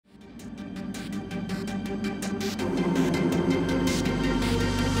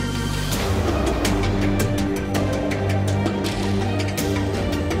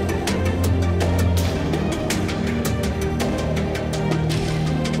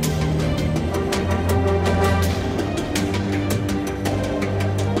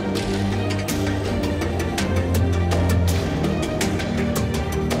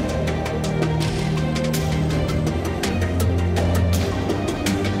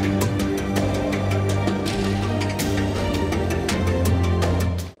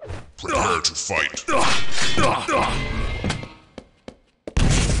fight.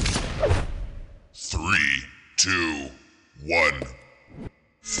 3, 2, 1,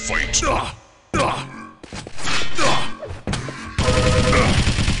 fight.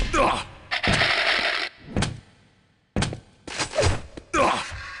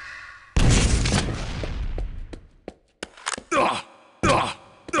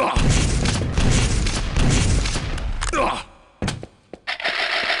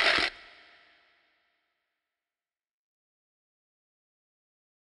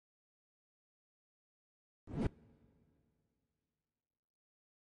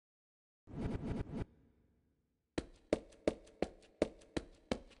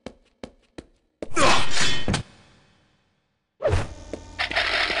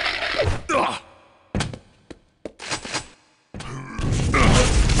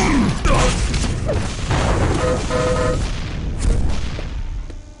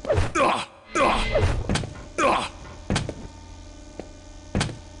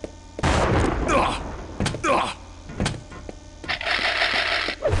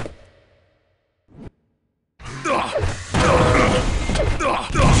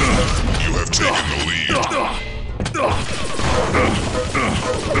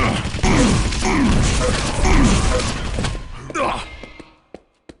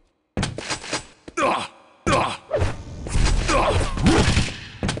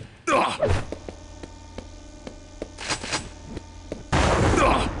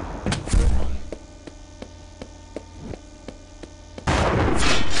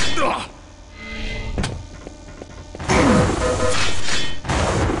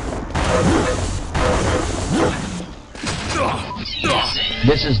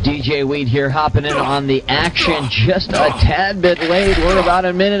 This is djWHEAT here, hopping in on the action just a tad bit late. We're about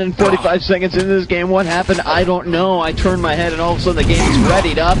a minute and 45 seconds into this game. What happened? I don't know. I turned my head and all of a sudden the game's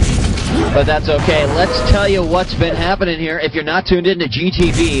readied up. But that's okay. Let's tell you what's been happening here. If you're not tuned into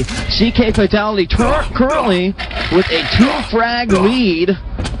GTV, CK Fatality currently with a 2-frag lead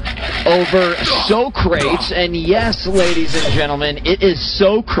over Socrates, and yes, ladies and gentlemen, it is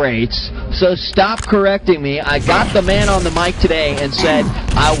Socrates, so stop correcting me. I got the man on the mic today and said,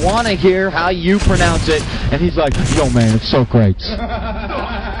 I want to hear how you pronounce it, and he's like, yo man, it's Socrates.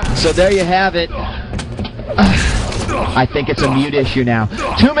 So there you have it. I think it's a mute issue now.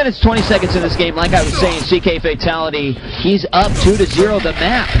 2 minutes, 20 seconds in this game. Like I was saying, CK Fatality, he's up 2-0 the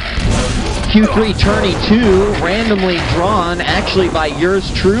map. Q3Tourney2, randomly drawn, actually by yours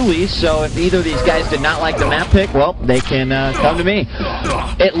truly, so if either of these guys did not like the map pick, well, they can come to me.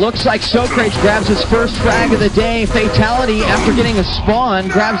 It looks like Socrates grabs his first frag of the day. Fatality, after getting a spawn,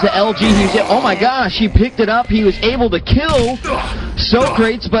 grabs the LG. Oh my gosh, he picked it up. He was able to kill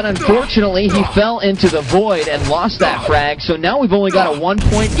Socrates, but unfortunately, he fell into the void and lost that frag, so now we've only got a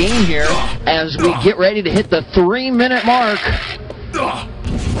 1-point game here as we get ready to hit the 3-minute mark.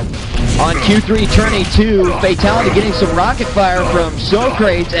 On Q3Tourney2, Fatality getting some rocket fire from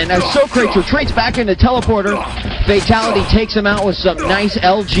Socrates, and as Socrates retreats back into teleporter, Fatality takes him out with some nice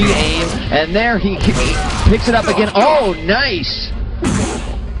LG aim, and there he picks it up again. Oh, nice!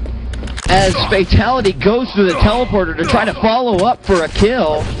 As Fatality goes through the teleporter to try to follow up for a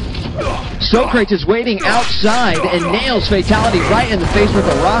kill, Socrates is waiting outside and nails Fatality right in the face with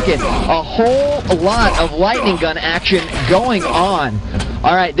a rocket. A whole lot of lightning gun action going on.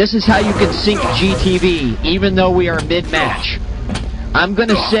 Alright, this is how you can sync GTV, even though we are mid-match. I'm going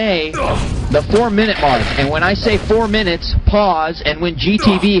to say the 4-minute mark, and when I say 4 minutes, pause, and when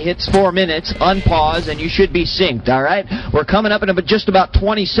GTV hits 4 minutes, unpause, and you should be synced, alright? We're coming up in just about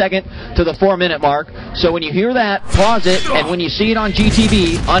 20 seconds to the 4-minute mark, so when you hear that, pause it, and when you see it on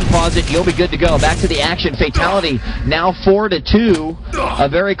GTV, unpause it, you'll be good to go. Back to the action. Fatality now 4-2, a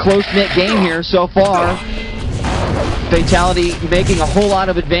very close-knit game here so far. Fatality making a whole lot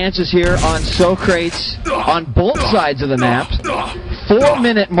of advances here on Socrates on both sides of the map.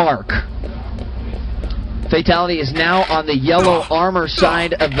 4-minute mark. Fatality is now on the yellow armor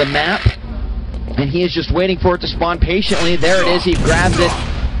side of the map, and he is just waiting for it to spawn patiently. There it is. He grabs it.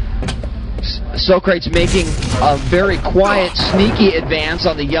 Socrates making a very quiet, sneaky advance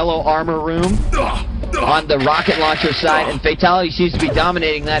on the yellow armor room on the rocket launcher side, and Fatality seems to be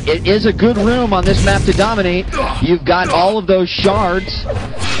dominating that. It is a good room on this map to dominate. You've got all of those shards,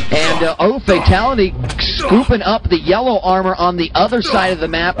 and Fatality scooping up the yellow armor on the other side of the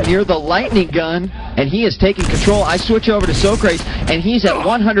map near the lightning gun, and he is taking control. I switch over to Socrates, and he's at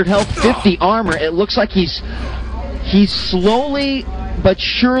 100 health, 50 armor. It looks like he's slowly but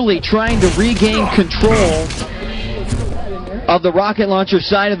surely trying to regain control of the rocket launcher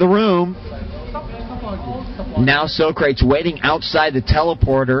side of the room. Now Socrates waiting outside the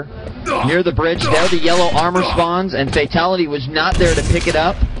teleporter near the bridge. There the yellow armor spawns, and Fatal1ty was not there to pick it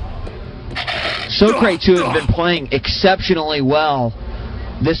up. Socrates, who has been playing exceptionally well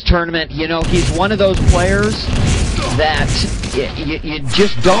this tournament, you know, he's one of those players that you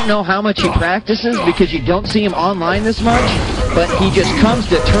just don't know how much he practices because you don't see him online this much, but he just comes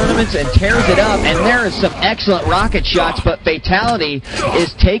to tournaments and tears it up, and there is some excellent rocket shots, but Fatal1ty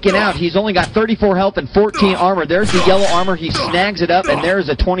is taken out. He's only got 34 health and 14 armor. There's the yellow armor. He snags it up, and there's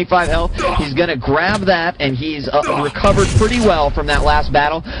a 25 health. He's going to grab that, and he's recovered pretty well from that last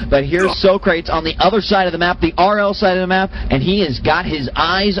battle, but here's Socrates on the other side of the map, the RL side of the map, and he has got his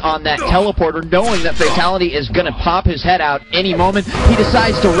eyes on that teleporter, knowing that Fatal1ty is going to pop his head out any moment. He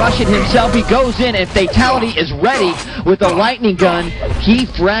decides to rush it himself. He goes in, and Fatal1ty is ready with a lightning gun. He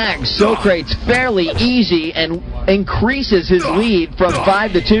frags Socrates fairly easy and increases his lead from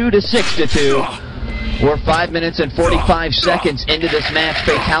 5-2 to 6-2. We're 5 minutes and 45 seconds into this match.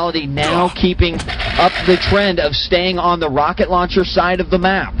 Fatal1ty now keeping up the trend of staying on the rocket launcher side of the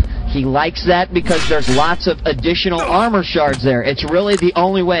map. He likes that because there's lots of additional armor shards there. It's really the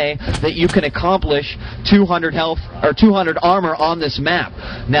only way that you can accomplish 200 health or 200 armor on this map.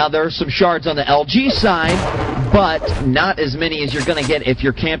 Now there are some shards on the LG side, but not as many as you're going to get if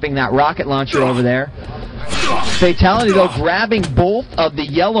you're camping that rocket launcher over there. Fatal1ty, though, grabbing both of the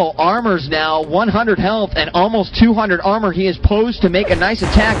yellow armors now, 100 health and almost 200 armor. He is posed to make a nice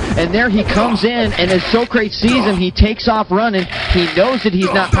attack, and there he comes in, and as Socrates sees him, he takes off running. He knows that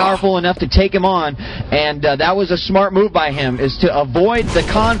he's not powerful enough to take him on, and that was a smart move by him, is to avoid the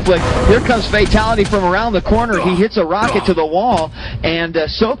conflict. Here comes Fatal1ty from around the corner. He hits a rocket to the wall, and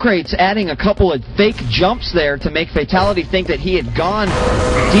Socrates adding a couple of fake jumps there to make Fatal1ty think that he had gone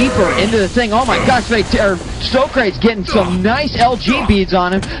deeper into the thing. Oh my gosh, Socrates getting some nice LG beads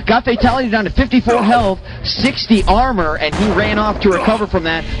on him. Got Fatal1ty down to 54 health, 60 armor, and he ran off to recover from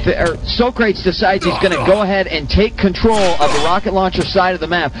that. Socrates decides he's going to go ahead and take control of the rocket launcher side of the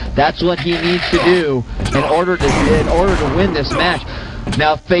map. That's what he needs to do in order to win this match.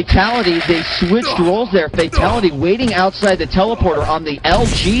 Now Fatal1ty, they switched roles there. Fatal1ty waiting outside the teleporter on the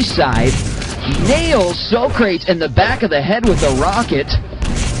LG side, nails Socrates in the back of the head with a rocket.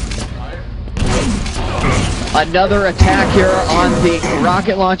 Another attack here on the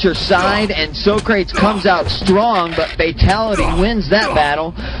rocket launcher side, and Socrates comes out strong, but Fatal1ty wins that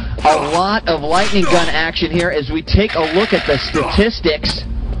battle. A lot of lightning gun action here as we take a look at the statistics.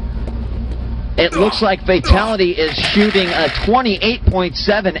 It looks like Fatal1ty is shooting a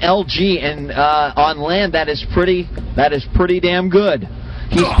 28.7 LG and on land. That is pretty damn good.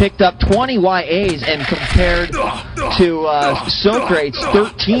 He's picked up 20 YAs, and compared to Socrates'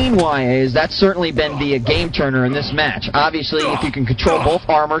 13 YAs, that's certainly been the game turner in this match. Obviously, if you can control both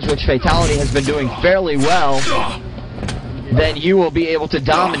armors, which Fatal1ty has been doing fairly well, then you will be able to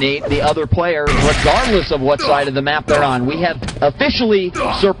dominate the other player regardless of what side of the map they're on. We have officially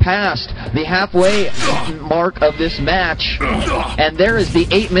surpassed the halfway mark of this match, and there is the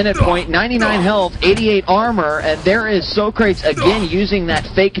 8-minute point, 99 health, 88 armor, and there is Socrates again using that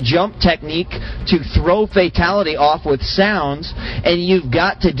fake jump technique to throw Fatal1ty off with sounds, and you've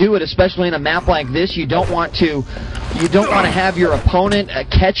got to do it, especially in a map like this. You don't want to have your opponent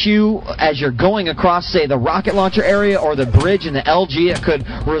catch you as you're going across, say, the rocket launcher area or the bridge in the LG. It could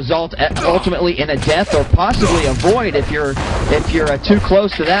result ultimately in a death or possibly a void if you're too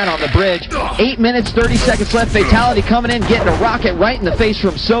close to that on the bridge. 8 minutes, 30 seconds left. Fatal1ty coming in, getting a rocket right in the face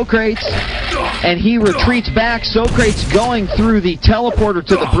from Socrates, and he retreats back. Socrates going through the teleporter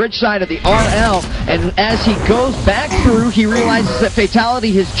to the bridge side of the RL, and as he goes back through, he realizes that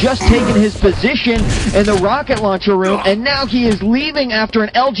Fatal1ty has just taken his position in the rocket launcher room, and now he is leaving after an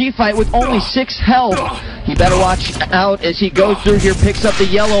LG fight with only 6 health. He better watch out as he goes through here, picks up the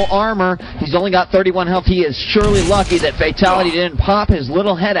yellow armor. He's only got 31 health. He is surely lucky that Fatal1ty didn't pop his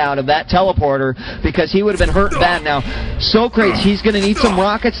little head out of that teleporter, because he would have been hurt bad. Now, Socrates, he's going to need some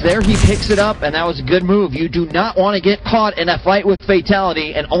rockets. There he picks it up, and that was a good move. You do not want to get caught in a fight with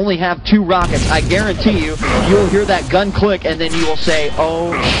Fatal1ty and only have 2 rockets. I guarantee you, you'll hear that gun click, and then you will say,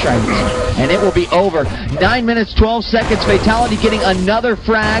 oh, shite. And it will be over. 9 minutes, 12 seconds. Fatal1ty getting another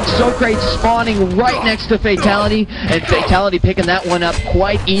frag. Socrates spawning right next to Fatal1ty, and Fatal1ty picking that one up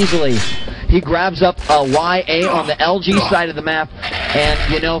quite easily. He grabs up a YA on the LG side of the map,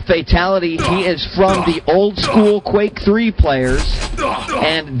 and you know, Fatal1ty, he is from the old school Quake 3 players,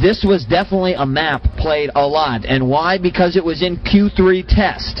 and this was definitely a map played a lot. And why? Because it was in Q3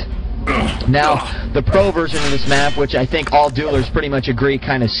 test. Now, the pro version of this map, which I think all duelers pretty much agree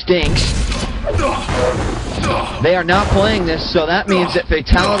kind of stinks, They are not playing this, so that means that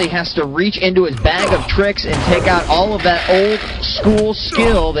Fatal1ty has to reach into his bag of tricks and take out all of that old school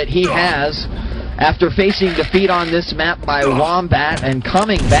skill that he has after facing defeat on this map by Wombat and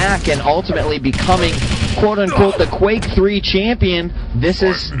coming back and ultimately becoming quote-unquote the Quake 3 champion. This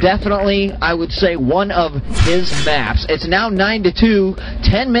is definitely, I would say, one of his maps. It's now 9-2.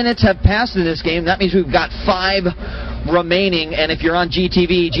 10 minutes have passed in this game. That means we've got 5 remaining, and if you're on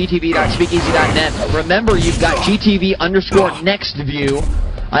GTV, gtv.speakeasy.net, remember you've got GTV_next view.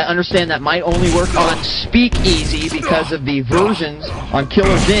 I understand that might only work on Speakeasy because of the versions on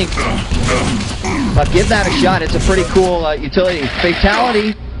Killer's Inc. But give that a shot. It's a pretty cool utility.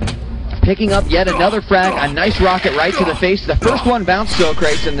 Fatal1ty picking up yet another frag. A nice rocket right to the face. The first one bounced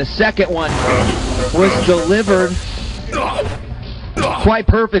Socrates, and the second one was delivered quite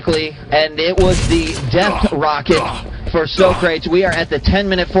perfectly, and it was the death rocket for Socrates. We are at the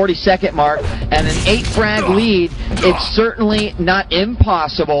 10-minute 40-second mark, and an 8-frag lead. It's certainly not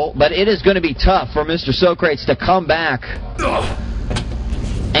impossible, but it is going to be tough for Mr. Socrates to come back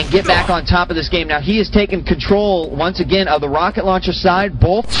and get back on top of this game. Now, he has taken control, once again, of the rocket launcher side.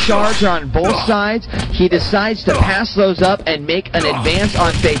 Both shards are on both sides. He decides to pass those up and make an advance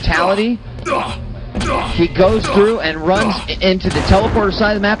on Fatal1ty. He goes through and runs into the teleporter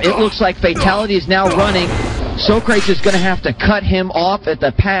side of the map. It looks like Fatal1ty is now running. Socrates is going to have to cut him off at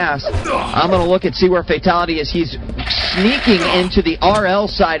the pass. I'm going to look and see where Fatal1ty is. He's sneaking into the RL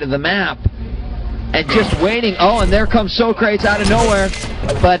side of the map and just waiting. Oh, and there comes Socrates out of nowhere.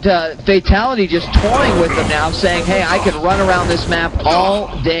 But Fatal1ty just toying with them now, saying, hey, I can run around this map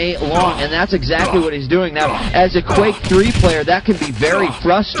all day long. And that's exactly what he's doing. Now, as a Quake 3 player, that can be very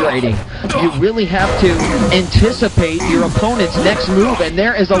frustrating. You really have to anticipate your opponent's next move. And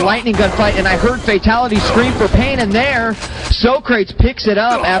there is a lightning gun fight. And I heard Fatal1ty scream for pain. And there, Socrates picks it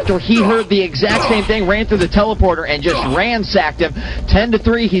up after he heard the exact same thing, ran through the teleporter, and just ransacked him.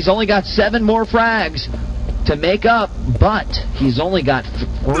 10-3. He's only got 7 more frags to make up, but he's only got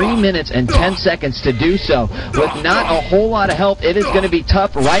 3 minutes and 10 seconds to do so. With not a whole lot of help, it is going to be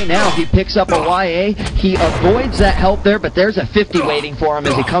tough right now. He picks up a YA. He avoids that help there, but there's a 50 waiting for him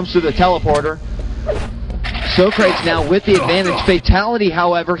as he comes through the teleporter. Socrates now with the advantage. Fatal1ty,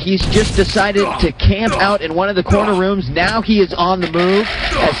 however, he's just decided to camp out in one of the corner rooms. Now he is on the move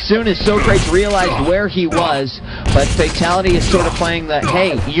as soon as Socrates realized where he was. But Fatal1ty is sort of playing the,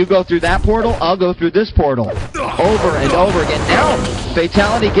 hey, you go through that portal, I'll go through this portal. Over and over again. Now,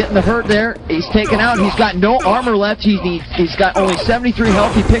 Fatal1ty getting the hurt there. He's taken out. He's got no armor left. He's got only 73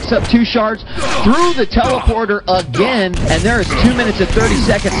 health. He picks up 2 shards through the teleporter again. And there is 2 minutes and 30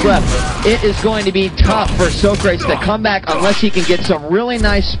 seconds left. It is going to be tough for Socrates to come back unless he can get some really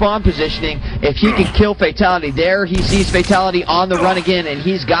nice spawn positioning. If he can kill Fatal1ty, there he sees Fatal1ty on the run again, and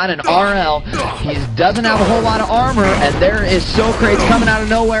he's got an RL. He doesn't have a whole lot of armor, and there is Socrates coming out of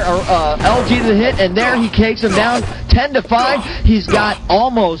nowhere, or LG to the hit, and there he takes him down 10-5. He's got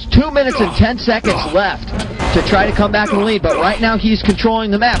almost 2 minutes and 10 seconds left to try to come back in the lead, but right now he's controlling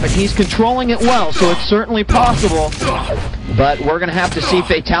the map, and he's controlling it well, so it's certainly possible. But we're going to have to see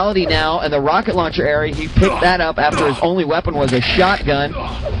Fatal1ty now in the rocket launcher area. He picked that up after his only weapon was a shotgun.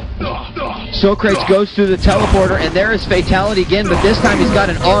 Socrates goes through the teleporter, and there is Fatal1ty again, but this time he's got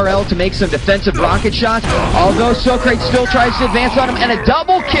an RL to make some defensive rocket shots. Although Socrates still tries to advance on him, and a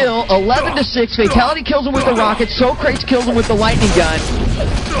double kill, 11-6. Fatal1ty kills him with the rocket. Socrates kills him with the lightning gun.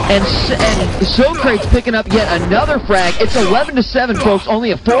 And Socrates picking up yet another frag. It's 11-7, folks.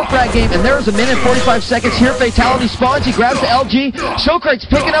 Only a 4-frag game, and there is a minute and 45 seconds. Here Fatal1ty spawns. He grabs the LG. Socrates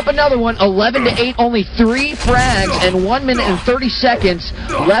picking up another one. 11-8. Only 3 frags and 1 minute and 30 seconds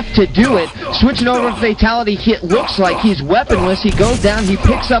left to do it. Switching over to Fatal1ty. It looks like he's weaponless. He goes down. He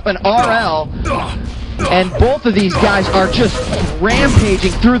picks up an RL. And both of these guys are just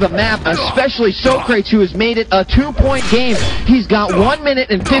rampaging through the map, especially Socrates, who has made it a 2-point game. He's got 1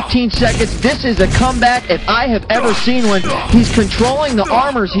 minute and 15 seconds. This is a comeback if I have ever seen one. He's controlling the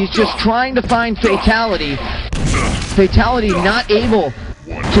armors. He's just trying to find Fatal1ty. Fatal1ty not able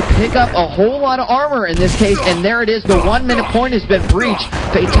to pick up a whole lot of armor in this case, and there it is. The 1 minute point has been breached.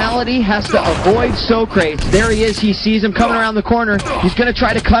 Fatal1ty has to avoid Socrates. There he is. He sees him coming around the corner. He's going to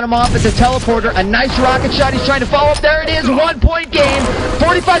try to cut him off at the teleporter. A nice rocket shot. He's trying to follow up. There it is. 1-point game.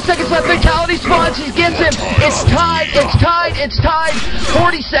 45 seconds left. Fatal1ty spawns. He gets him. It's tied. It's tied. It's tied.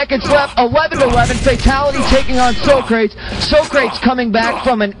 40 seconds left. 11-11. Fatal1ty taking on Socrates. Socrates coming back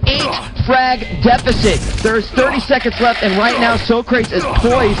from an 8-frag deficit. There's 30 seconds left, and right now Socrates is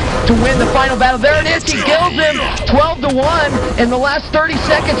poised to win the final battle. There it is. He kills him. 12-1 in the last 30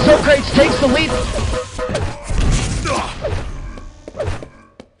 seconds. Socrates takes the lead.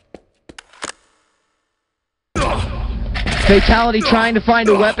 Fatal1ty trying to find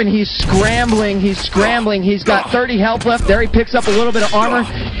a weapon. He's scrambling. He's got 30 health left. There he picks up a little bit of armor.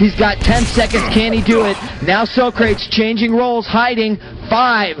 He's got 10 seconds. Can he do it? Now Socrates changing roles, hiding.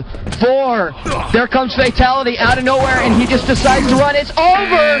 5, 4. There comes Fatal1ty out of nowhere, and he just decides to run. It's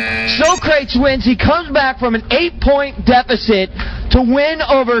over. Socrates wins. He comes back from an 8-point deficit to win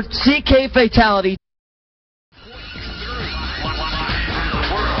over CK Fatal1ty.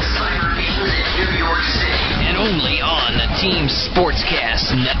 And only on the Team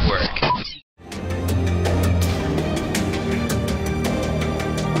Sportscast Network.